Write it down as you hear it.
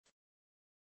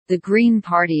The Green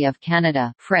Party of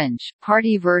Canada (French,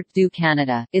 Parti vert du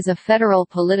Canada) is a federal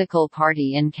political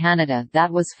party in Canada that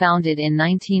was founded in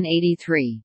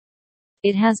 1983.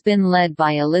 It has been led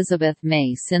by Elizabeth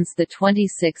May since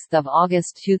 26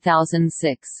 August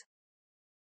 2006.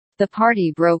 The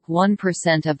party broke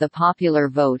 1% of the popular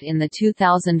vote in the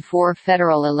 2004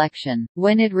 federal election,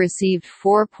 when it received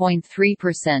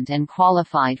 4.3% and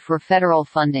qualified for federal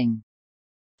funding.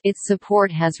 Its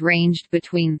support has ranged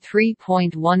between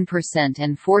 3.1%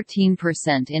 and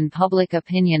 14% in public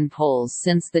opinion polls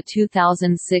since the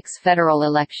 2006 federal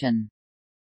election.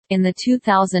 In the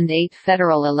 2008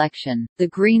 federal election, the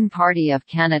Green Party of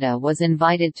Canada was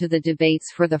invited to the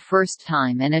debates for the first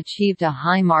time and achieved a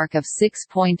high mark of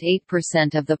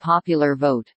 6.8% of the popular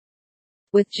vote.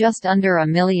 With just under 1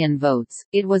 million votes,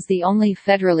 it was the only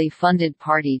federally funded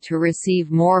party to receive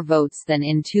more votes than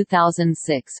in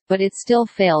 2006, but it still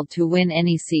failed to win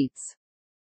any seats.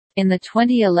 In the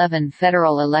 2011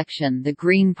 federal election, the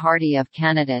Green Party of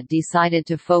Canada decided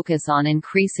to focus on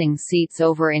increasing seats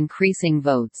over increasing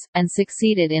votes, and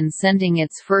succeeded in sending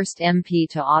its first MP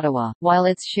to Ottawa, while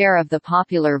its share of the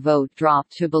popular vote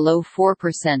dropped to below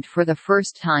 4% for the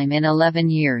first time in 11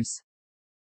 years.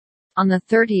 On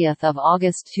 30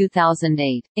 August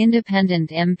 2008, independent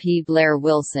MP Blair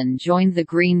Wilson joined the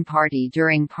Green Party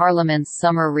during Parliament's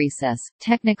summer recess,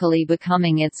 technically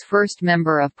becoming its first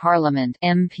Member of Parliament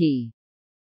 (MP).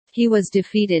 He was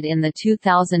defeated in the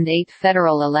 2008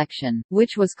 federal election,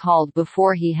 which was called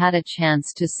before he had a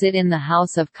chance to sit in the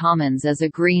House of Commons as a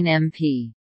Green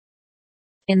MP.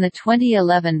 In the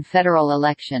 2011 federal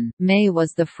election, May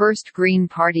was the first Green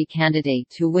Party candidate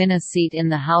to win a seat in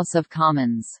the House of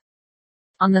Commons.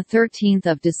 On 13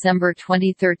 December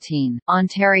 2013,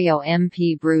 Ontario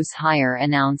MP Bruce Heyer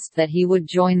announced that he would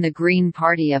join the Green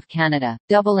Party of Canada,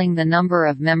 doubling the number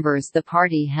of members the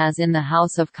party has in the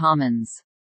House of Commons.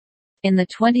 In the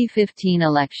 2015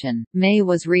 election, May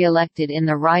was re-elected in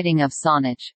the riding of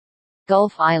Saanich,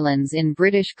 Gulf Islands in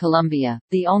British Columbia,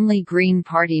 the only Green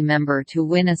Party member to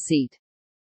win a seat.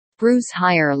 Bruce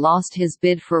Heyer lost his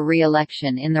bid for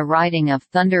re-election in the riding of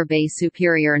Thunder Bay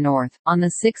Superior North. On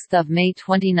 6 May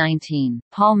 2019,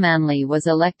 Paul Manley was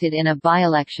elected in a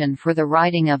by-election for the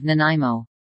riding of Nanaimo,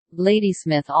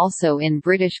 Ladysmith, also in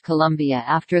British Columbia,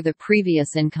 after the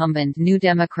previous incumbent New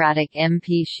Democratic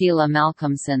MP Sheila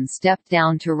Malcolmson stepped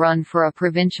down to run for a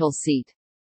provincial seat.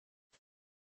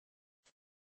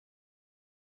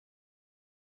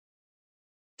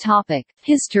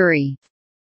 History.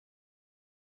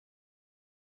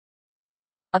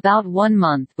 About 1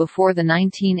 month before the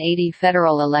 1980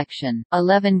 federal election,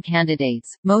 11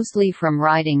 candidates, mostly from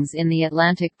ridings in the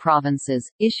Atlantic provinces,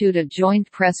 issued a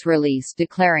joint press release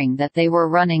declaring that they were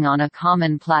running on a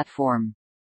common platform.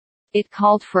 It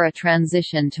called for a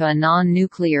transition to a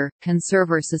non-nuclear,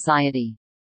 conserver society.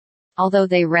 Although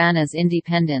they ran as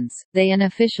independents, they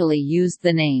unofficially used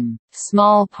the name,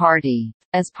 "Small Party,"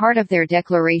 as part of their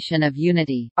Declaration of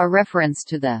Unity, a reference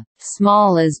to the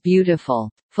 "small is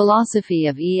beautiful" philosophy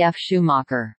of E. F.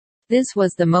 Schumacher. This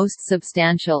was the most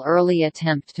substantial early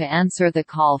attempt to answer the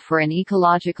call for an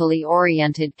ecologically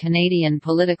oriented Canadian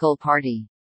political party.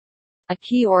 A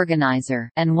key organizer,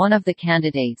 and one of the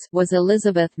candidates, was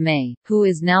Elizabeth May, who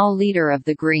is now leader of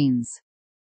the Greens.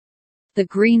 The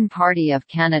Green Party of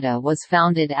Canada was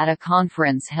founded at a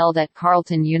conference held at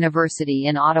Carleton University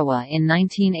in Ottawa in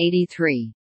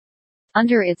 1983.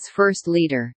 Under its first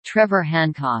leader, Trevor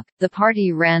Hancock, the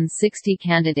party ran 60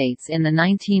 candidates in the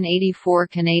 1984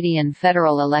 Canadian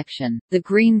federal election. The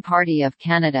Green Party of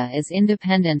Canada is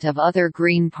independent of other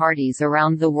Green parties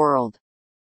around the world.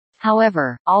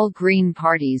 However, all Green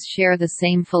parties share the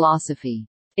same philosophy.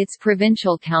 Its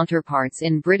provincial counterparts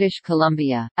in British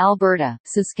Columbia, Alberta,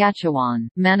 Saskatchewan,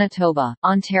 Manitoba,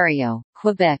 Ontario,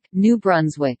 Quebec, New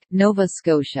Brunswick, Nova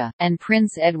Scotia, and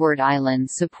Prince Edward Island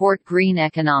support green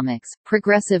economics,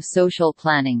 progressive social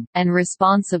planning, and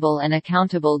responsible and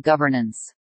accountable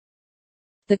governance.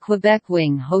 The Quebec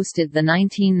wing hosted the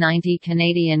 1990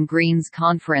 Canadian Greens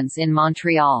Conference in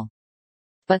Montreal.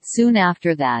 But soon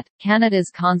after that, Canada's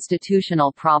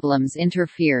constitutional problems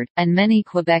interfered, and many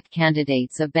Quebec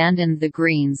candidates abandoned the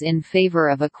Greens in favour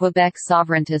of a Quebec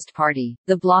sovereigntist party,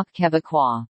 the Bloc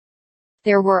Québécois.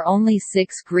 There were only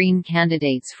 6 Green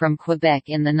candidates from Quebec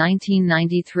in the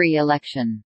 1993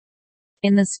 election.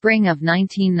 In the spring of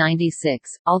 1996,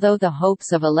 although the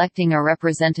hopes of electing a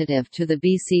representative to the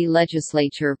BC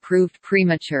legislature proved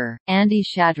premature, Andy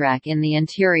Shadrack in the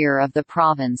interior of the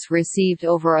province received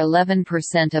over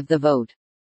 11% of the vote.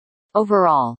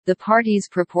 Overall, the party's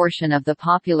proportion of the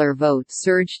popular vote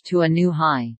surged to a new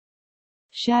high.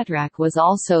 Shadrack was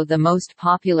also the most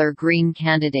popular Green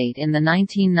candidate in the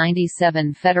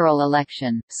 1997 federal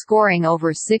election, scoring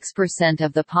over 6%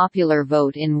 of the popular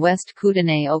vote in West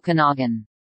Kootenay, Okanagan.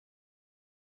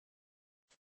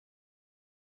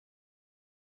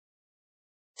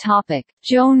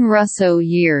 Joan Russow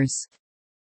years.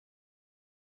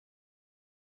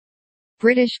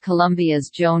 British Columbia's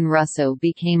Joan Russow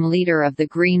became leader of the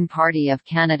Green Party of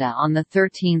Canada on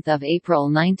 13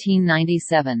 April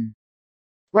 1997.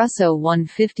 Russow won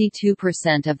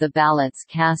 52% of the ballots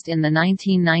cast in the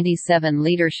 1997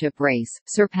 leadership race,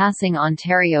 surpassing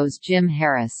Ontario's Jim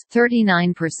Harris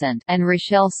 39% and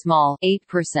Rochelle Small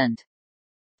 8%.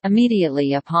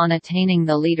 Immediately upon attaining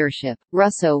the leadership,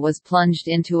 Russow was plunged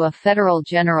into a federal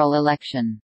general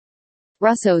election.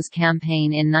 Russow's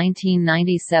campaign in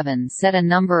 1997 set a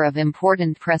number of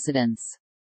important precedents.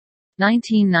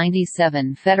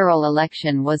 1997 federal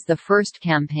election was the first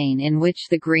campaign in which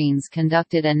the Greens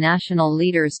conducted a national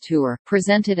leaders tour,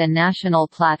 presented a national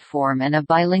platform and a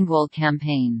bilingual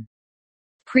campaign.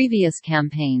 Previous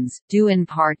campaigns, due in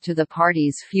part to the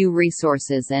party's few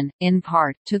resources and, in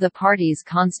part, to the party's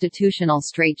constitutional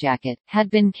straitjacket, had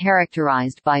been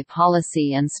characterized by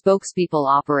policy and spokespeople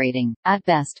operating, at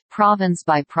best, province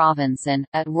by province and,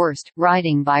 at worst,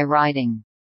 riding by riding.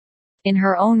 In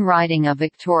her own riding of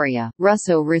Victoria,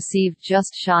 Russow received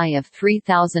just shy of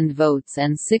 3,000 votes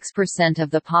and 6%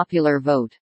 of the popular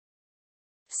vote.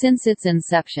 Since its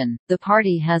inception, the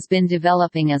party has been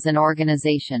developing as an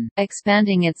organization,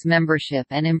 expanding its membership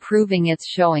and improving its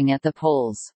showing at the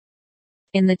polls.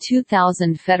 In the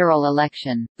 2000 federal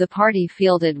election, the party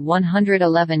fielded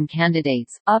 111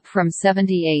 candidates, up from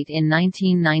 78 in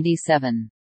 1997.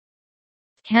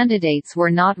 Candidates were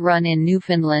not run in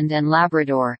Newfoundland and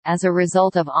Labrador, as a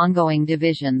result of ongoing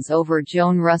divisions over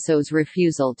Joan Russow's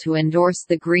refusal to endorse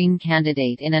the Green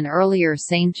candidate in an earlier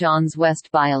St. John's West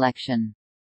by-election.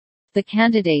 The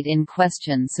candidate in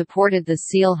question supported the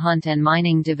seal hunt and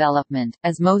mining development,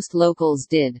 as most locals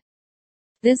did.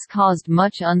 This caused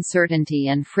much uncertainty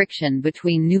and friction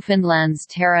between Newfoundland's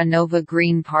Terra Nova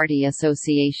Green Party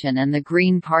Association and the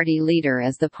Green Party leader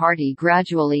as the party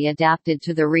gradually adapted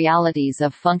to the realities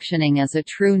of functioning as a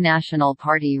true national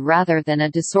party rather than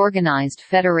a disorganized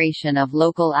federation of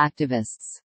local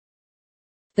activists.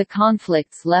 The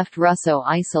conflicts left Russow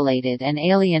isolated and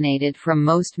alienated from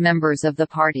most members of the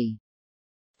party.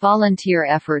 Volunteer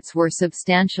efforts were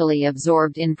substantially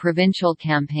absorbed in provincial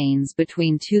campaigns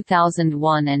between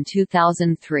 2001 and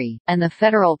 2003, and the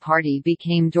federal party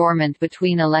became dormant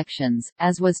between elections,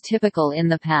 as was typical in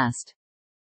the past.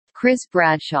 Chris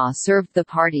Bradshaw served the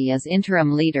party as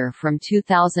interim leader from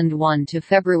 2001 to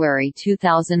February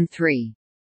 2003.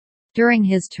 During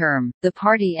his term, the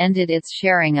party ended its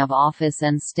sharing of office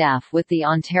and staff with the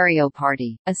Ontario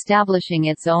Party, establishing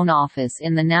its own office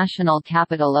in the national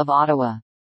capital of Ottawa.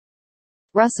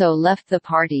 Russow left the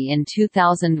party in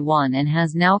 2001 and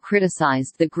has now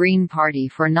criticized the Green Party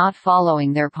for not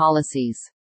following their policies.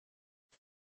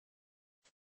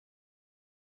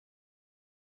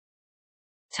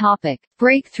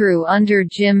 Breakthrough under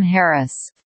Jim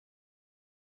Harris.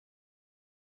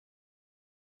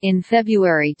 In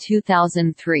February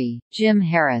 2003, Jim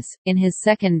Harris, in his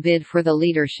second bid for the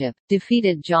leadership,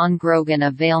 defeated John Grogan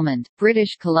of Valemount,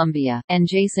 British Columbia, and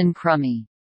Jason Crummy.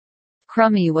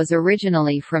 Crummy was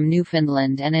originally from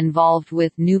Newfoundland and involved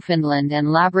with Newfoundland and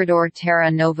Labrador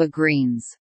Terra Nova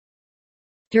Greens.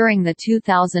 During the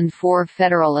 2004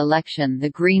 federal election,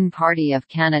 the Green Party of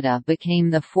Canada became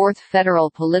the fourth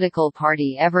federal political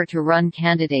party ever to run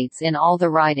candidates in all the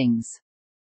ridings.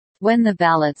 When the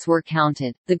ballots were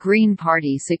counted, the Green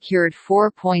Party secured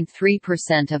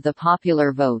 4.3% of the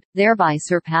popular vote, thereby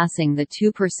surpassing the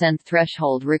 2%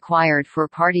 threshold required for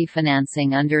party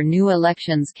financing under new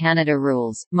Elections Canada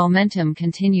rules. Momentum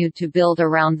continued to build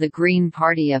around the Green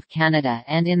Party of Canada,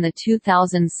 and in the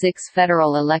 2006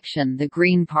 federal election, the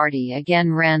Green Party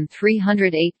again ran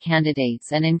 308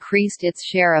 candidates and increased its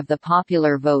share of the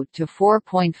popular vote to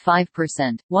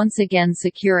 4.5%, once again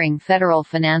securing federal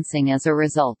financing as a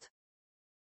result.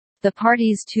 The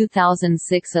party's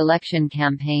 2006 election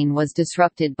campaign was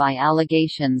disrupted by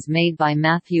allegations made by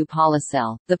Matthew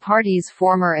Polisel, the party's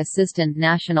former assistant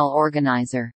national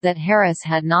organizer, that Harris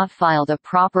had not filed a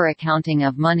proper accounting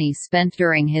of money spent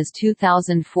during his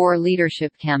 2004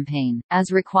 leadership campaign,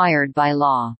 as required by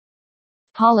law.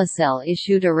 Polisel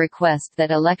issued a request that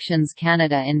Elections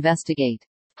Canada investigate.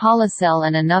 Polisel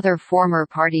and another former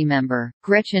party member,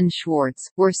 Gretchen Schwartz,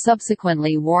 were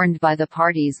subsequently warned by the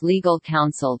party's legal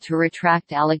counsel to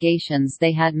retract allegations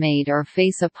they had made or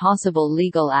face a possible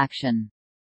legal action.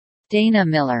 Dana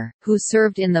Miller, who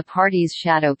served in the party's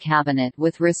shadow cabinet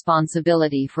with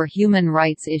responsibility for human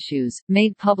rights issues,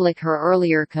 made public her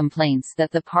earlier complaints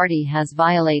that the party has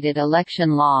violated election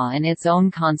law and its own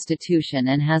constitution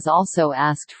and has also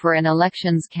asked for an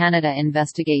Elections Canada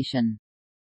investigation.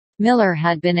 Miller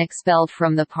had been expelled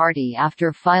from the party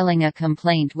after filing a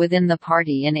complaint within the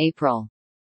party in April.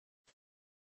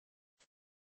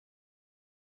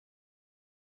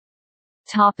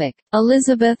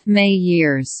 Elizabeth May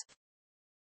years.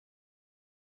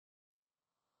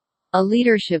 A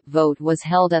leadership vote was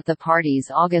held at the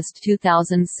party's August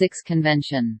 2006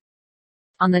 convention.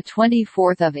 On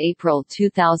 24 April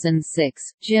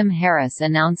 2006, Jim Harris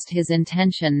announced his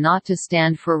intention not to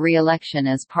stand for re-election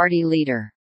as party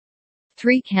leader.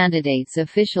 3 candidates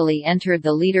officially entered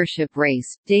the leadership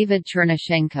race: David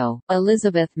Chernyshenko,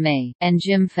 Elizabeth May, and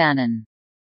Jim Fannin.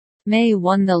 May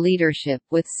won the leadership,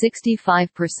 with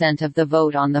 65% of the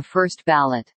vote on the first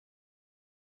ballot.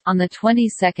 On the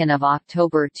 22nd of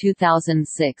October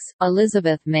 2006,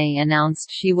 Elizabeth May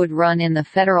announced she would run in the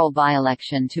federal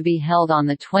by-election to be held on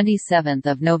the 27th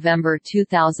of November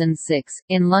 2006,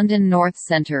 in London North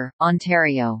Centre,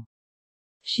 Ontario.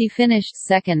 She finished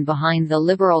second behind the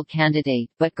Liberal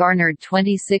candidate but garnered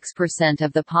 26%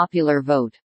 of the popular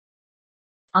vote.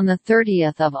 On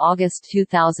 30 August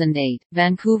 2008,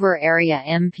 Vancouver area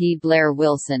MP Blair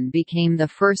Wilson became the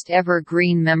first ever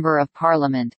Green Member of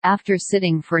Parliament, after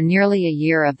sitting for nearly a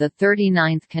year of the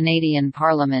 39th Canadian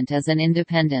Parliament as an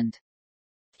independent.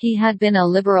 He had been a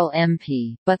Liberal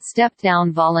MP, but stepped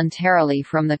down voluntarily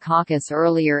from the caucus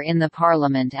earlier in the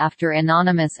Parliament after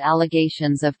anonymous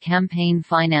allegations of campaign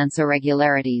finance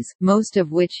irregularities, most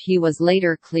of which he was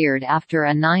later cleared after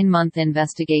a 9-month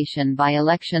investigation by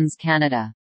Elections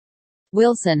Canada.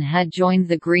 Wilson had joined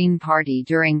the Green Party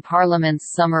during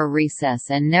Parliament's summer recess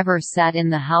and never sat in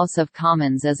the House of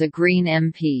Commons as a Green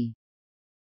MP.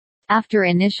 After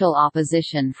initial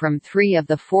opposition from 3 of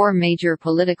the 4 major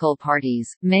political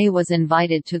parties, May was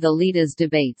invited to the leaders'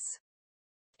 debates.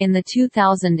 In the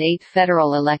 2008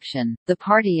 federal election, the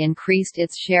party increased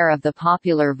its share of the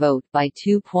popular vote by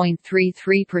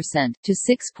 2.33% to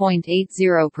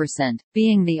 6.80%,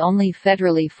 being the only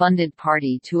federally funded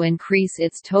party to increase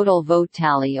its total vote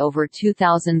tally over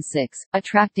 2006,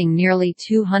 attracting nearly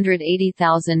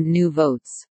 280,000 new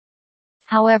votes.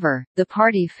 However, the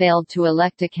party failed to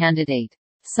elect a candidate.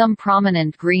 Some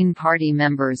prominent Green Party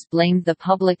members blamed the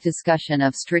public discussion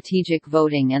of strategic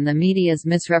voting and the media's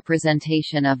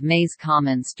misrepresentation of May's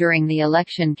comments during the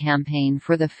election campaign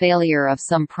for the failure of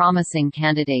some promising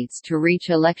candidates to reach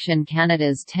Election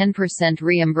Canada's 10%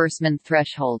 reimbursement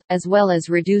threshold, as well as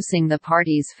reducing the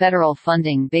party's federal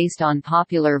funding based on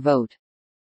popular vote.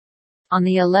 On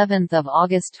the 11th of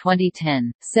August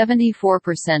 2010,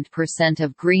 74%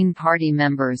 of Green Party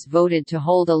members voted to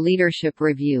hold a leadership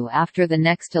review after the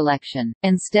next election,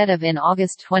 instead of in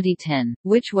August 2010,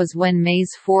 which was when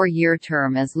May's 4-year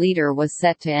term as leader was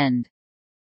set to end.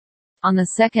 On 2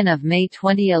 May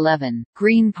 2011,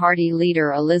 Green Party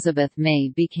leader Elizabeth May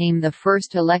became the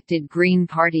first elected Green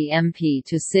Party MP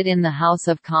to sit in the House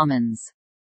of Commons.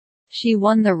 She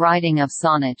won the riding of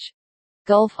Saanich,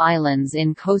 Gulf Islands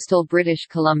in coastal British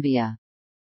Columbia.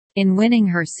 In winning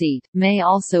her seat, May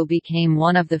also became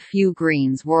one of the few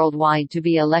Greens worldwide to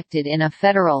be elected in a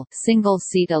federal,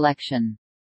 single-seat election.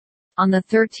 On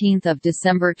 13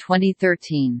 December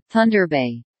 2013, Thunder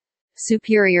Bay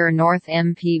Superior North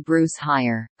MP Bruce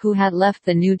Heyer, who had left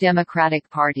the New Democratic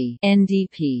Party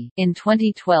 (NDP) in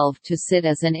 2012 to sit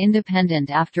as an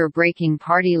independent after breaking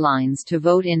party lines to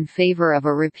vote in favor of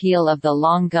a repeal of the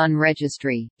Long Gun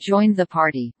Registry, joined the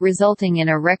party, resulting in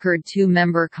a record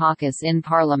 2-member caucus in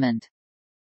Parliament.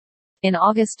 In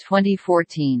August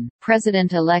 2014,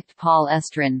 President-elect Paul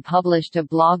Estrin published a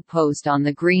blog post on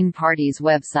the Green Party's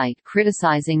website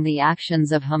criticizing the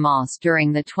actions of Hamas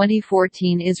during the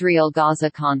 2014 Israel-Gaza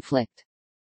conflict.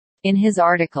 In his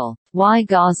article, "Why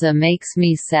Gaza Makes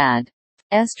Me Sad,"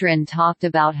 Estrin talked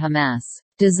about Hamas'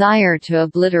 desire to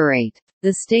obliterate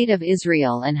the State of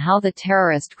Israel and how the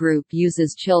terrorist group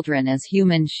uses children as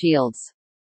human shields.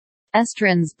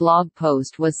 Estrin's blog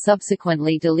post was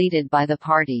subsequently deleted by the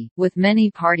party, with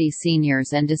many party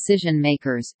seniors and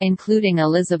decision-makers, including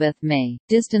Elizabeth May,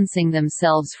 distancing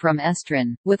themselves from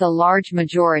Estrin, with a large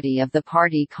majority of the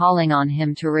party calling on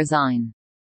him to resign.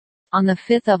 On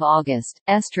 5 August,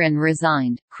 Estrin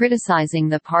resigned, criticizing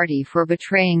the party for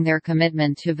betraying their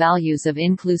commitment to values of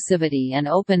inclusivity and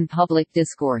open public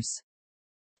discourse.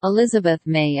 Elizabeth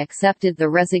May accepted the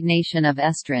resignation of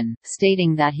Estrin,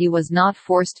 stating that he was not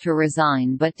forced to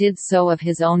resign but did so of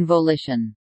his own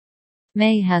volition.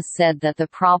 May has said that the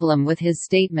problem with his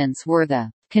statements were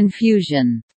the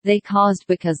confusion they caused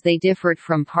because they differed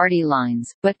from party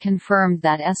lines, but confirmed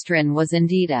that Estrin was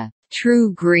indeed a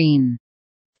true Green.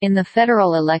 In the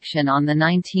federal election on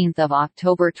 19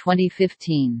 October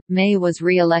 2015, May was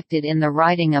re-elected in the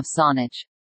riding of Saanich,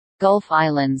 Gulf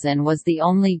Islands, and was the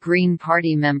only Green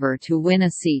Party member to win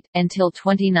a seat, until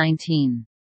 2019.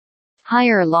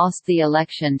 Heyer lost the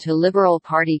election to Liberal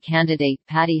Party candidate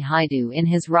Paddy Haidu in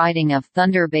his riding of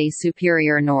Thunder Bay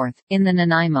Superior North, in the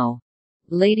Nanaimo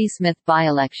Ladysmith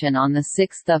by-election on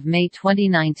 6 May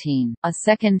 2019. A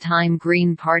second-time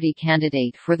Green Party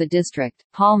candidate for the district,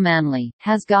 Paul Manley,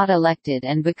 has got elected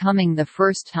and becoming the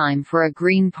first time for a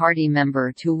Green Party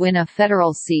member to win a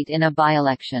federal seat in a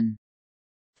by-election.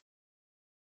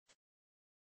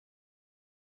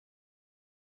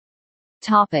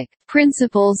 Topic: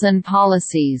 Principles and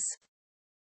policies.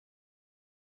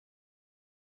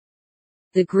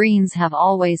 The Greens have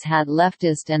always had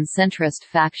leftist and centrist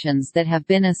factions that have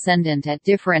been ascendant at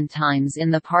different times in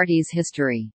the party's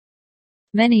history.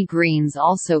 Many Greens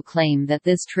also claim that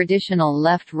this traditional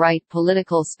left-right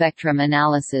political spectrum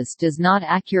analysis does not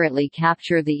accurately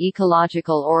capture the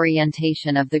ecological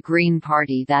orientation of the Green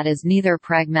Party, that is neither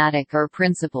pragmatic or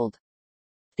principled.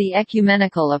 The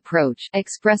ecumenical approach,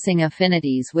 expressing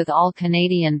affinities with all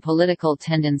Canadian political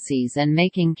tendencies and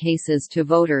making cases to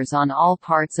voters on all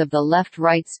parts of the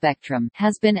left-right spectrum,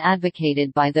 has been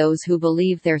advocated by those who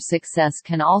believe their success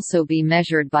can also be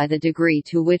measured by the degree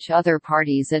to which other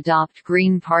parties adopt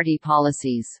Green Party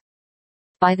policies.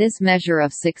 By this measure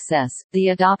of success, the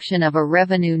adoption of a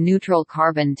revenue-neutral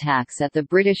carbon tax at the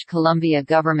British Columbia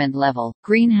government level,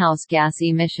 greenhouse gas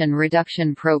emission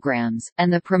reduction programs,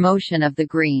 and the promotion of the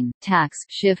green tax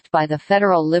shift by the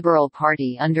federal Liberal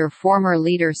Party under former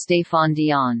leader Stéphane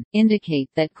Dion, indicate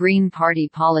that Green Party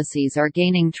policies are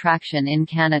gaining traction in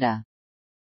Canada.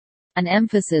 An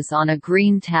emphasis on a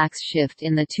green tax shift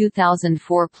in the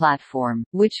 2004 platform,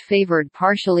 which favoured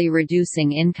partially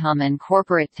reducing income and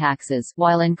corporate taxes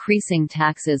while increasing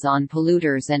taxes on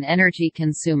polluters and energy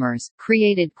consumers,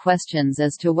 created questions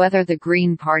as to whether the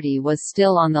Green Party was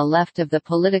still on the left of the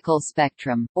political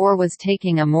spectrum, or was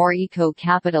taking a more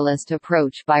eco-capitalist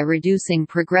approach by reducing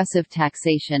progressive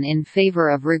taxation in favour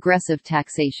of regressive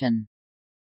taxation.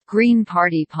 Green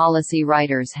Party policy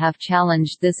writers have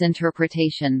challenged this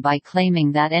interpretation by claiming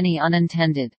that any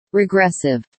unintended,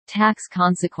 regressive, tax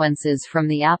consequences from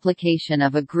the application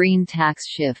of a green tax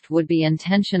shift would be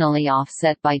intentionally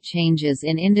offset by changes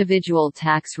in individual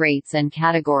tax rates and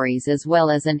categories, as well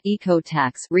as an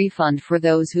eco-tax refund for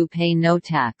those who pay no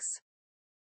tax.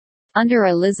 Under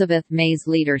Elizabeth May's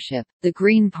leadership, the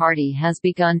Green Party has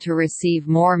begun to receive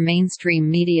more mainstream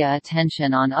media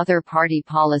attention on other party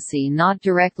policy not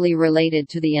directly related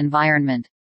to the environment.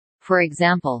 For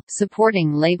example,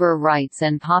 supporting labor rights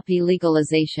and poppy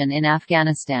legalization in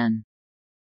Afghanistan.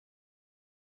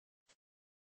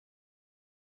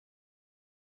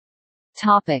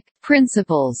 Topic: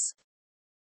 Principles.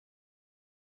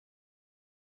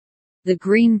 The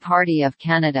Green Party of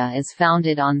Canada is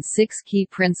founded on 6 key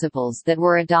principles that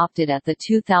were adopted at the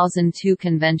 2002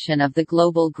 Convention of the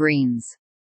Global Greens.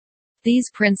 These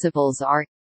principles are: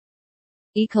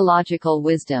 ecological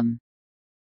wisdom,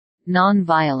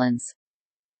 non-violence,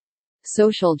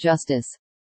 social justice,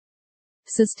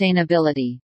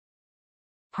 sustainability,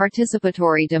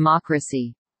 participatory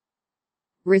democracy,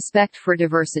 respect for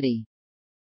diversity.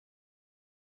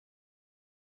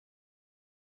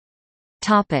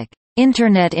 Topic: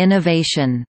 Internet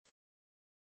innovation.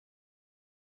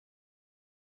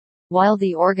 While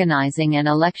the organizing and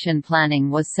election planning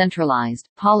was centralized,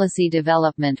 policy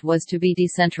development was to be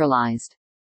decentralized.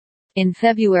 In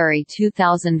February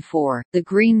 2004, the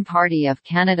Green Party of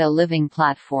Canada Living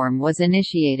Platform was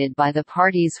initiated by the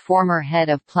party's former head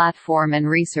of platform and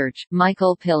research,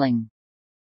 Michael Pilling.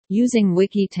 Using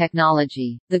wiki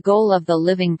technology, the goal of the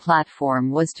Living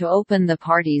Platform was to open the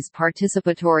party's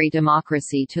participatory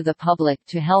democracy to the public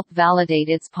to help validate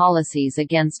its policies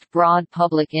against broad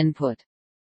public input.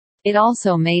 It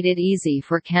also made it easy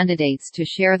for candidates to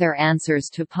share their answers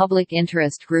to public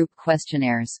interest group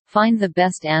questionnaires, find the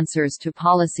best answers to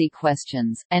policy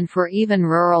questions, and for even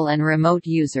rural and remote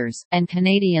users, and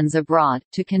Canadians abroad,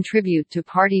 to contribute to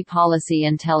party policy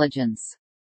intelligence.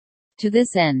 To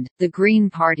this end, the Green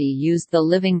Party used the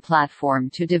Living Platform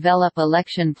to develop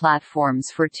election platforms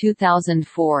for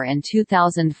 2004 and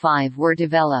 2005 were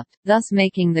developed, thus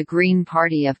making the Green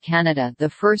Party of Canada the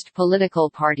first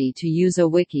political party to use a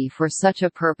wiki for such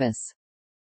a purpose.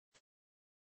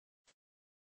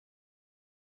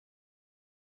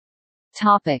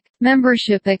 Topic: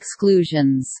 Membership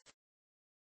exclusions.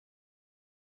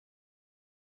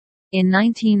 In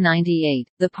 1998,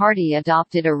 the party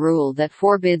adopted a rule that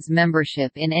forbids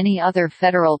membership in any other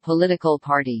federal political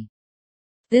party.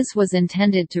 This was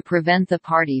intended to prevent the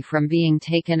party from being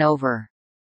taken over.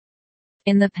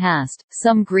 In the past,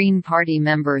 some Green Party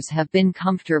members have been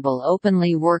comfortable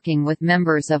openly working with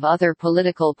members of other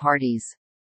political parties.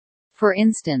 For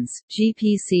instance,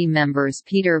 GPC members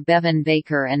Peter Bevan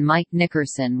Baker and Mike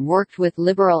Nickerson worked with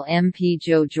Liberal MP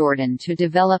Joe Jordan to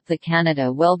develop the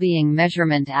Canada Wellbeing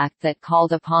Measurement Act that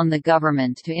called upon the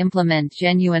government to implement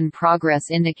Genuine Progress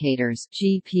Indicators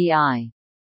 (GPI).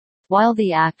 While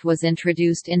the Act was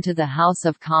introduced into the House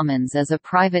of Commons as a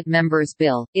private member's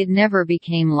bill, it never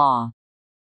became law.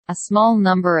 A small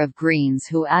number of Greens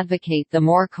who advocate the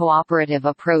more cooperative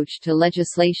approach to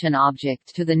legislation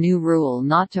object to the new rule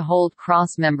not to hold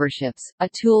cross-memberships, a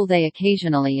tool they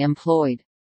occasionally employed.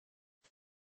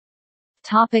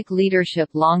 Topic leadership.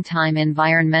 Longtime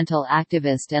environmental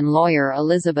activist and lawyer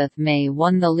Elizabeth May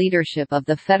won the leadership of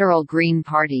the Federal Green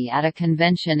Party at a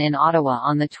convention in Ottawa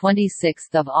on 26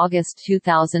 August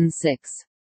 2006.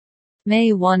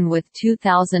 May won with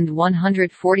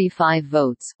 2,145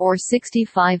 votes, or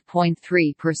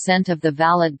 65.3% of the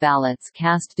valid ballots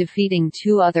cast, defeating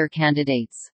two other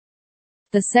candidates.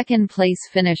 The second-place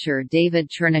finisher David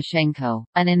Chernyshenko,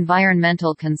 an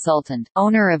environmental consultant,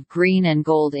 owner of Green and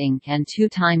Gold Inc. and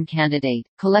two-time candidate,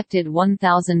 collected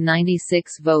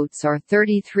 1,096 votes or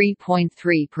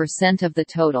 33.3% of the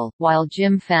total, while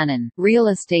Jim Fannin, real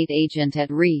estate agent at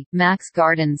Max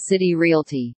Garden City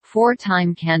Realty,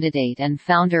 four-time candidate and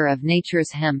founder of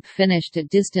Nature's Hemp, finished a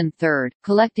distant third,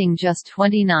 collecting just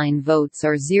 29 votes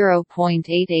or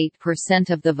 0.88%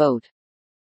 of the vote.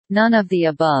 None of the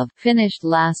above finished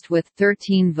last with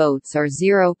 13 votes or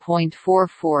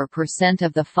 0.44%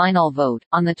 of the final vote.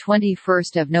 On the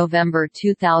 21st of November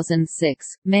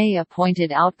 2006, May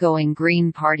appointed outgoing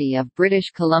Green Party of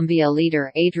British Columbia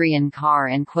leader Adrian Carr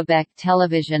and Quebec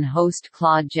television host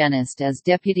Claude Genest as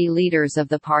deputy leaders of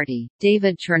the party.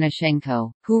 David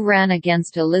Chernyshenko, who ran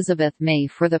against Elizabeth May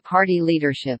for the party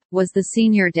leadership, was the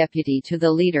senior deputy to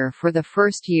the leader for the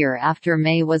first year after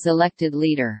May was elected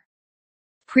leader.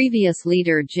 Previous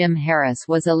leader Jim Harris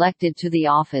was elected to the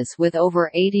office with over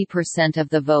 80% of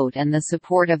the vote and the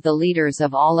support of the leaders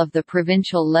of all of the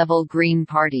provincial-level Green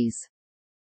parties.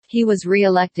 He was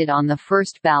re-elected on the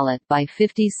first ballot by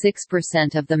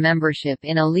 56% of the membership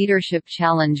in a leadership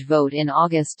challenge vote in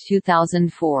August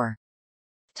 2004.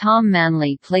 Tom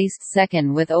Manley placed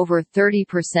second with over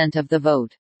 30% of the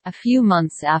vote. A few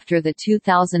months after the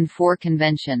 2004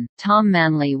 convention, Tom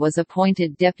Manley was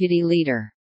appointed deputy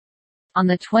leader. On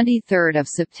 23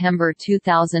 September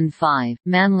 2005,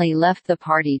 Manley left the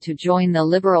party to join the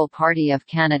Liberal Party of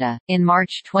Canada. In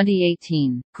March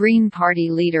 2018, Green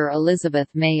Party leader Elizabeth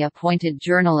May appointed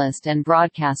journalist and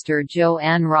broadcaster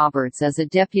Jo-Ann Roberts as a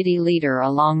deputy leader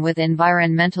along with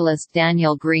environmentalist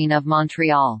Daniel Green of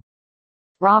Montreal.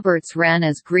 Roberts ran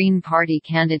as Green Party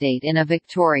candidate in a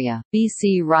Victoria,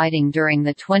 BC riding during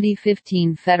the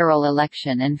 2015 federal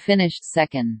election and finished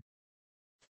second.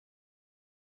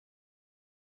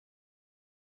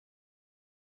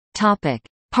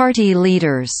 Party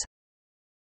leaders.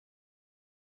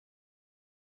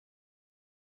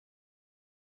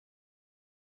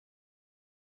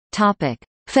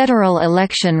 Federal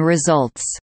election results.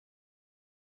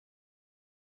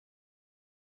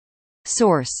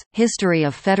 Source: History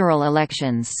of federal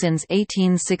elections since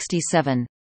 1867.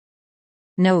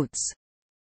 Notes.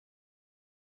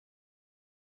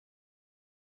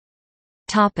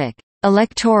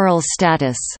 Electoral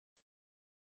status.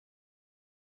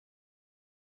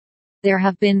 There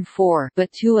have been 4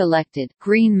 but 2 elected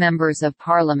Green members of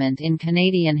Parliament in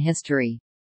Canadian history.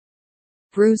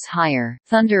 Bruce Heyer,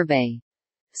 Thunder Bay,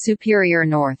 Superior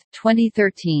North,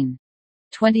 2013.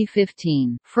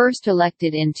 2015, first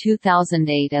elected in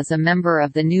 2008 as a member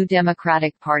of the New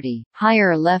Democratic Party.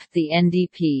 Heyer left the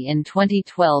NDP in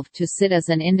 2012 to sit as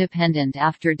an independent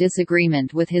after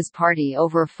disagreement with his party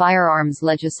over firearms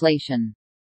legislation.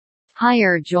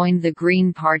 Heyer joined the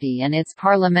Green Party and its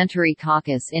parliamentary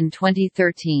caucus in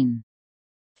 2013.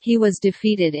 He was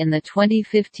defeated in the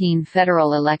 2015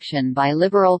 federal election by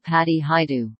Liberal Patty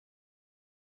Hajdu.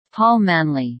 Paul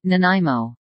Manley,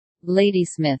 Nanaimo,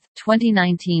 Ladysmith,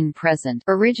 2019–present,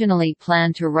 originally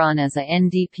planned to run as a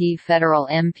NDP federal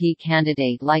MP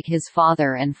candidate like his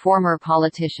father and former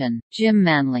politician, Jim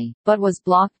Manley, but was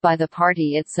blocked by the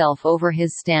party itself over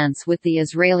his stance with the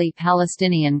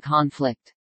Israeli-Palestinian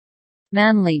conflict.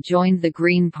 Manley joined the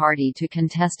Green Party to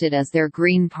contest it as their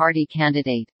Green Party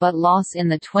candidate, but lost in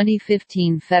the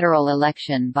 2015 federal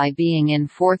election by being in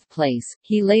fourth place.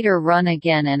 He later run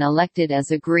again and elected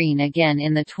as a Green again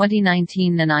in the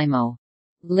 2019 Nanaimo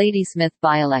Ladysmith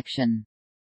by-election.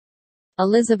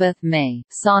 Elizabeth May,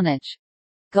 Saanich,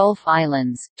 Gulf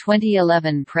Islands,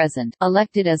 2011–present,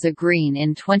 elected as a Green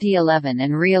in 2011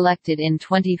 and re-elected in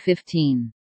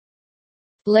 2015.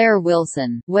 Blair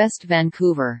Wilson, West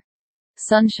Vancouver,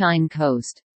 Sunshine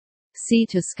Coast, Sea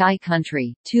to Sky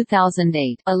Country,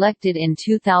 2008, elected in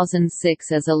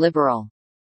 2006 as a Liberal.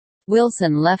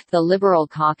 Wilson left the Liberal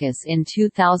caucus in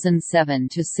 2007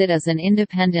 to sit as an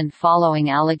independent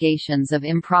following allegations of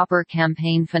improper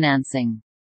campaign financing.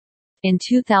 In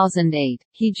 2008,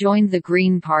 he joined the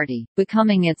Green Party,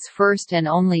 becoming its first and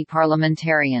only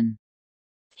parliamentarian.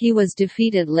 He was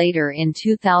defeated later in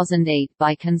 2008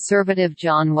 by Conservative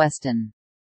John Weston.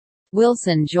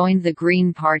 Wilson joined the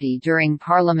Green Party during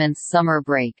Parliament's summer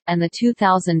break, and the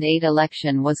 2008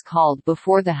 election was called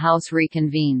before the House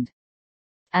reconvened.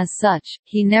 As such,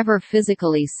 he never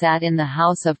physically sat in the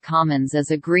House of Commons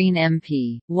as a Green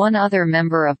MP. One other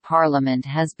Member of Parliament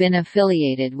has been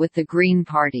affiliated with the Green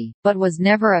Party, but was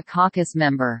never a caucus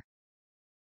member.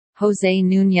 José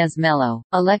Núñez Melo,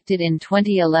 elected in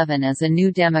 2011 as a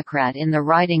New Democrat in the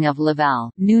riding of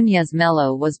Laval, Núñez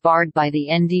Melo was barred by the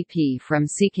NDP from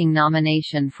seeking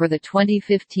nomination for the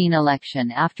 2015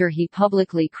 election after he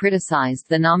publicly criticized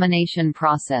the nomination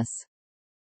process.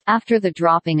 After the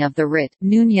dropping of the writ,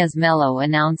 Núñez Melo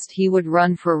announced he would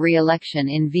run for re-election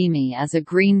in Vimy as a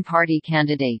Green Party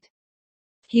candidate.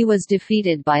 He was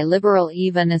defeated by Liberal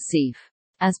Eva Nassif.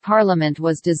 As Parliament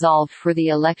was dissolved for the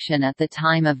election at the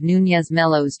time of Núñez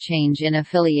Melo's change in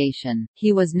affiliation,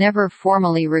 he was never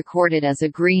formally recorded as a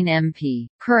Green MP.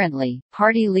 Currently,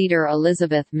 party leader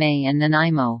Elizabeth May and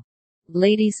Nanaimo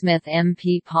Ladysmith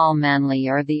MP Paul Manley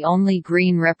are the only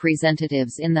Green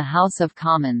representatives in the House of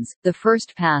Commons. The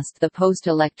first past the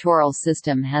post-electoral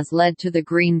system has led to the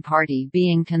Green Party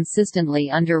being consistently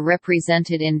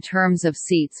underrepresented in terms of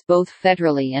seats both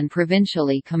federally and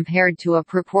provincially compared to a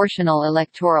proportional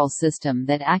electoral system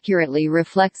that accurately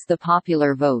reflects the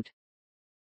popular vote.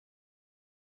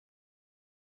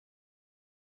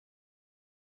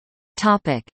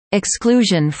 Topic: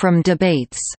 Exclusion from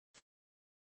debates.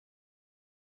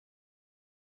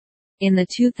 In the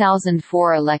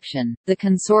 2004 election, the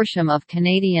consortium of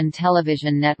Canadian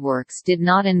television networks did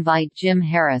not invite Jim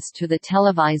Harris to the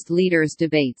televised leaders'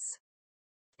 debates.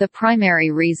 The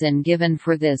primary reason given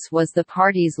for this was the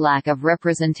party's lack of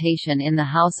representation in the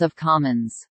House of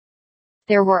Commons.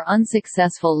 There were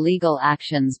unsuccessful legal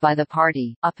actions by the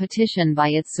party, a petition by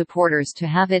its supporters to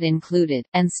have it included,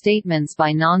 and statements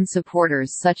by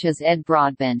non-supporters such as Ed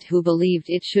Broadbent who believed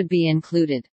it should be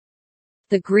included.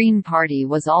 The Green Party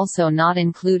was also not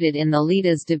included in the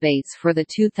leaders' debates for the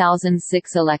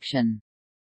 2006 election.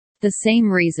 The same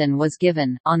reason was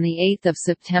given. On 8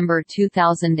 September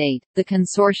 2008, the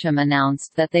consortium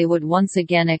announced that they would once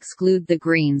again exclude the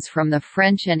Greens from the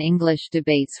French and English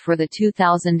debates for the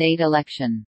 2008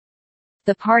 election.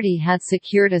 The party had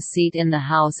secured a seat in the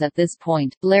House at this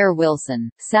point, Blair Wilson,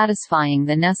 satisfying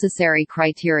the necessary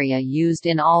criteria used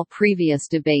in all previous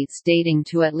debates dating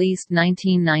to at least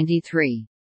 1993.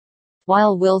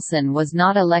 While Wilson was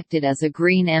not elected as a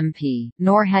Green MP,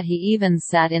 nor had he even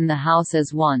sat in the House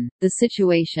as one, the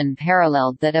situation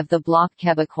paralleled that of the Bloc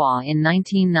Québécois in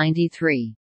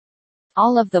 1993.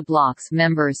 All of the Bloc's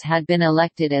members had been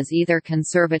elected as either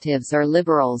Conservatives or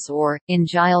Liberals or, in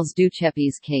Gilles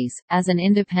Duchepy's case, as an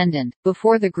independent,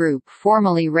 before the group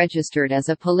formally registered as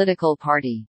a political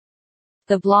party.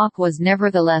 The Bloc was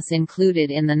nevertheless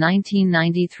included in the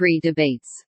 1993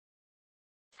 debates.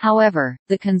 However,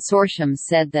 the consortium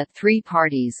said that three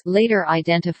parties later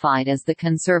identified as the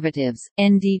Conservatives,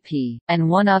 NDP, and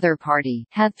one other party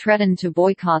had threatened to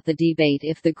boycott the debate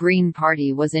if the Green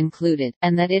Party was included,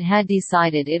 and that it had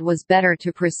decided it was better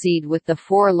to proceed with the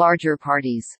four larger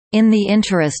parties, in the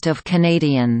interest of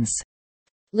Canadians.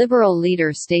 Liberal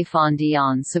leader Stéphane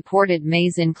Dion supported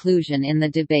May's inclusion in the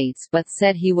debates but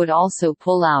said he would also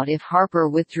pull out if Harper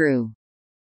withdrew.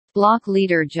 Bloc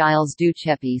leader Gilles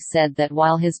Duchepy said that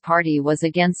while his party was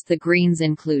against the Greens'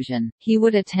 inclusion, he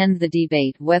would attend the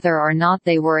debate whether or not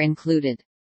they were included.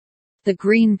 The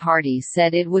Green Party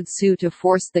said it would sue to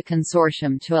force the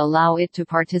consortium to allow it to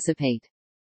participate.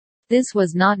 This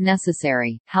was not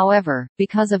necessary, however,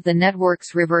 because of the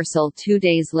network's reversal 2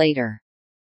 days later.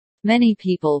 Many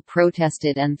people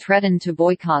protested and threatened to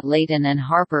boycott Layton and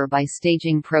Harper by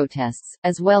staging protests,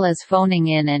 as well as phoning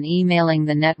in and emailing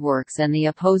the networks and the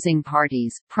opposing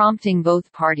parties, prompting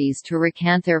both parties to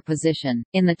recant their position.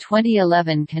 In the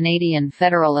 2011 Canadian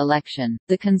federal election,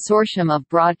 the consortium of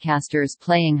broadcasters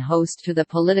playing host to the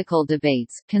political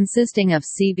debates, consisting of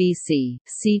CBC,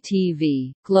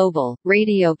 CTV, Global,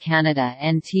 Radio Canada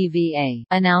and TVA,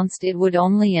 announced it would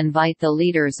only invite the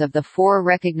leaders of the four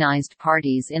recognized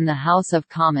parties in the House of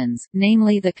Commons,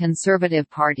 namely the Conservative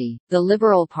Party, the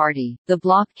Liberal Party, the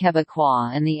Bloc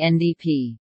Québécois and the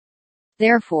NDP.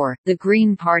 Therefore, the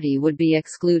Green Party would be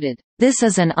excluded. This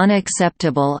is an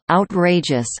unacceptable,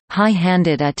 outrageous,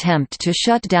 high-handed attempt to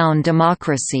shut down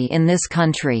democracy in this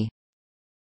country,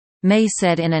 May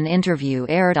said in an interview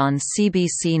aired on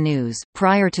CBC News.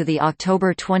 Prior to the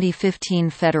October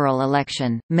 2015 federal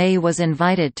election, May was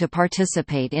invited to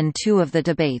participate in two of the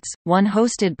debates, one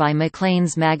hosted by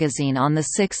Maclean's magazine on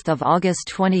 6 August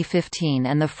 2015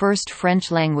 and the first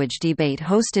French-language debate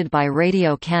hosted by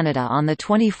Radio Canada on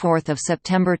 24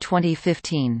 September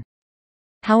 2015.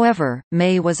 However,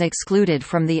 May was excluded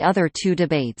from the other two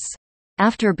debates.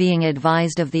 After being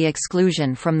advised of the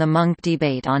exclusion from the Munk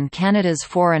debate on Canada's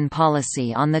foreign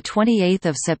policy on 28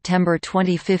 September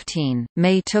 2015,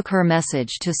 May took her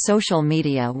message to social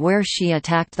media where she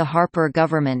attacked the Harper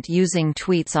government using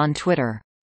tweets on Twitter.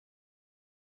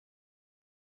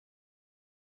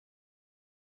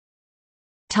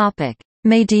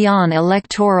 May-Dion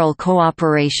electoral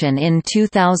cooperation in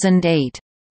 2008.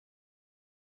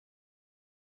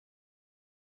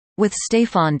 With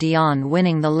Stéphane Dion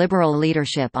winning the Liberal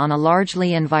leadership on a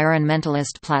largely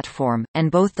environmentalist platform,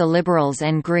 and both the Liberals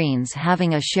and Greens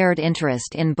having a shared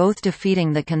interest in both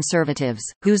defeating the Conservatives,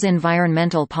 whose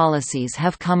environmental policies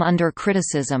have come under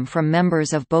criticism from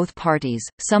members of both parties,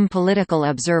 some political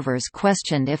observers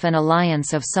questioned if an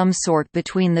alliance of some sort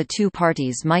between the two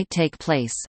parties might take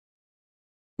place.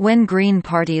 When Green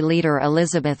Party leader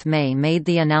Elizabeth May made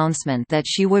the announcement that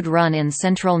she would run in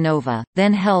Central Nova,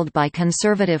 then held by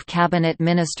Conservative Cabinet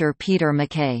Minister Peter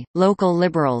MacKay, local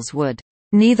Liberals would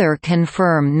neither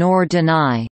confirm nor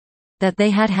deny that they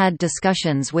had had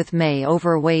discussions with May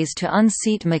over ways to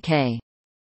unseat MacKay.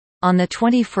 On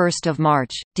 21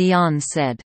 March, Dion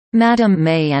said, "Madam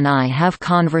May and I have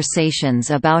conversations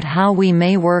about how we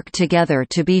may work together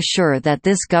to be sure that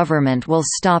this government will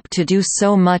stop to do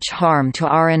so much harm to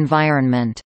our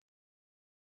environment."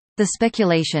 The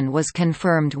speculation was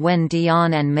confirmed when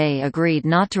Dion and May agreed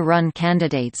not to run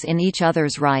candidates in each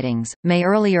other's ridings. May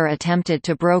earlier attempted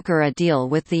to broker a deal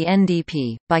with the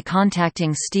NDP, by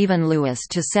contacting Stephen Lewis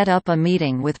to set up a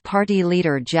meeting with party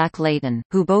leader Jack Layton,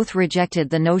 who both rejected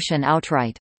the notion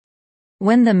outright.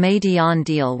 When the May-Dion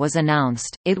deal was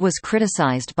announced, it was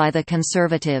criticized by the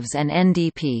Conservatives and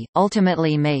NDP.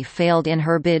 Ultimately, May failed in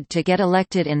her bid to get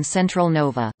elected in Central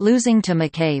Nova, losing to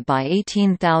MacKay by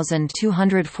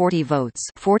 18,240 votes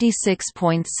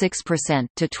 (46.6%)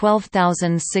 to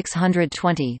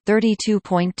 12,620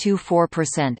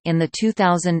 (32.24%) in the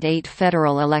 2008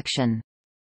 federal election.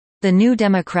 The New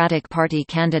Democratic Party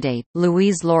candidate,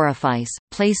 Louise Lorifais,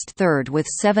 placed third with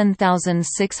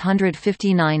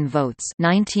 7,659 votes,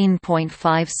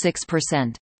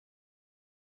 19.56%.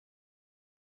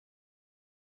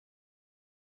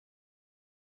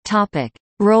 Topic: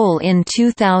 Role in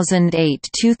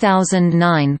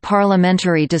 2008–2009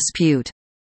 parliamentary dispute.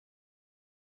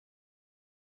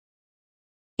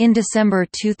 In December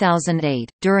 2008,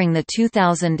 during the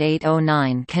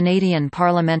 2008–09 Canadian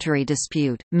parliamentary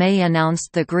dispute, May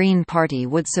announced the Green Party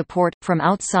would support, from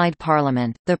outside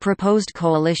Parliament, the proposed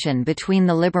coalition between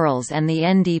the Liberals and the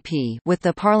NDP with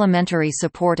the parliamentary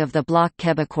support of the Bloc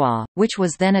Québécois, which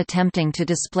was then attempting to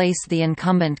displace the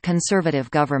incumbent Conservative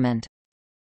government.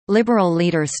 Liberal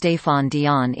leader Stéphane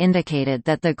Dion indicated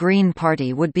that the Green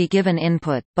Party would be given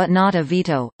input, but not a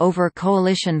veto, over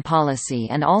coalition policy,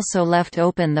 and also left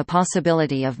open the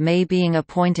possibility of May being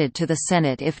appointed to the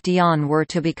Senate if Dion were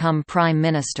to become Prime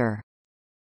Minister.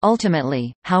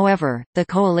 Ultimately, however, the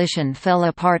coalition fell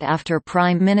apart after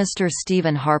Prime Minister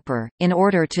Stephen Harper, in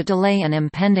order to delay an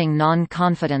impending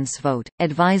non-confidence vote,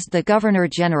 advised the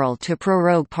Governor-General to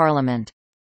prorogue Parliament.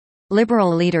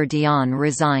 Liberal leader Dion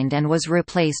resigned and was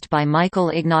replaced by Michael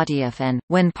Ignatieff and,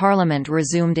 when Parliament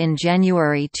resumed in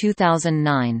January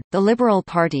 2009, the Liberal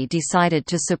Party decided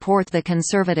to support the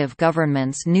Conservative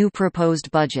government's new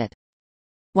proposed budget.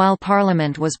 While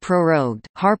Parliament was prorogued,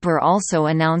 Harper also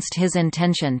announced his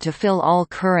intention to fill all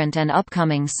current and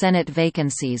upcoming Senate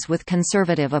vacancies with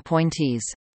Conservative appointees.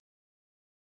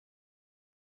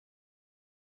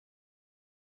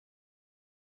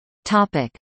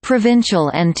 Provincial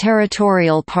and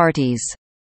territorial parties.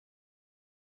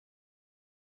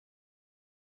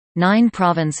 9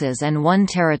 provinces and 1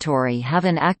 territory have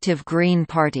an active Green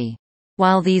Party.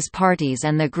 While these parties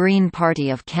and the Green Party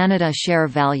of Canada share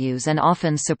values and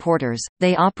often supporters,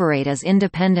 they operate as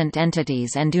independent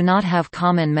entities and do not have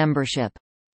common membership.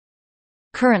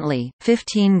 Currently,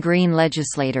 15 Green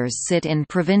legislators sit in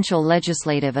provincial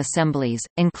legislative assemblies,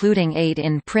 including 8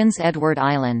 in Prince Edward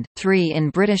Island, 3 in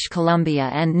British Columbia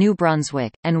and New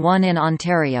Brunswick, and 1 in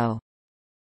Ontario.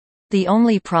 The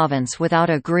only province without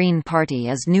a Green Party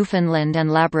is Newfoundland and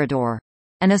Labrador.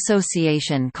 An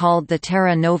association called the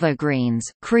Terra Nova Greens,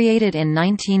 created in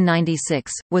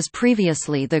 1996, was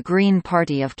previously the Green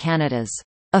Party of Canada's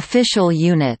official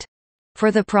unit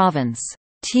for the province.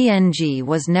 TNG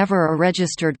was never a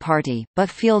registered party, but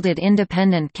fielded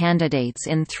independent candidates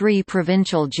in 3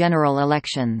 provincial general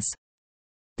elections.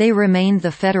 They remained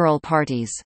the federal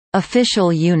party's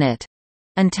official unit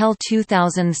until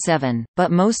 2007,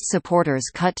 but most supporters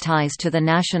cut ties to the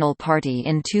National Party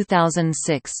in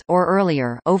 2006 or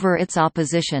earlier over its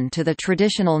opposition to the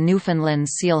traditional Newfoundland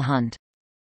seal hunt.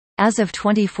 As of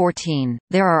 2014,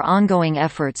 there are ongoing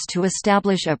efforts to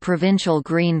establish a provincial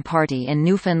Green Party in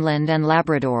Newfoundland and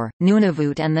Labrador.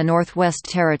 Nunavut and the Northwest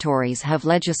Territories have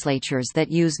legislatures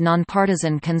that use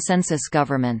nonpartisan consensus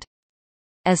government.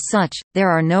 As such, there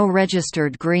are no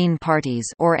registered Green parties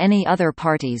or any other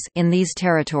parties in these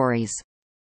territories.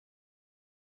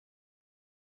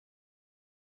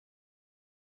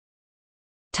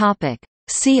 Topic: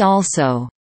 See also: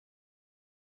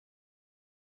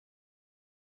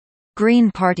 Green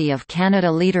Party of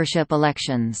Canada leadership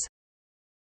elections.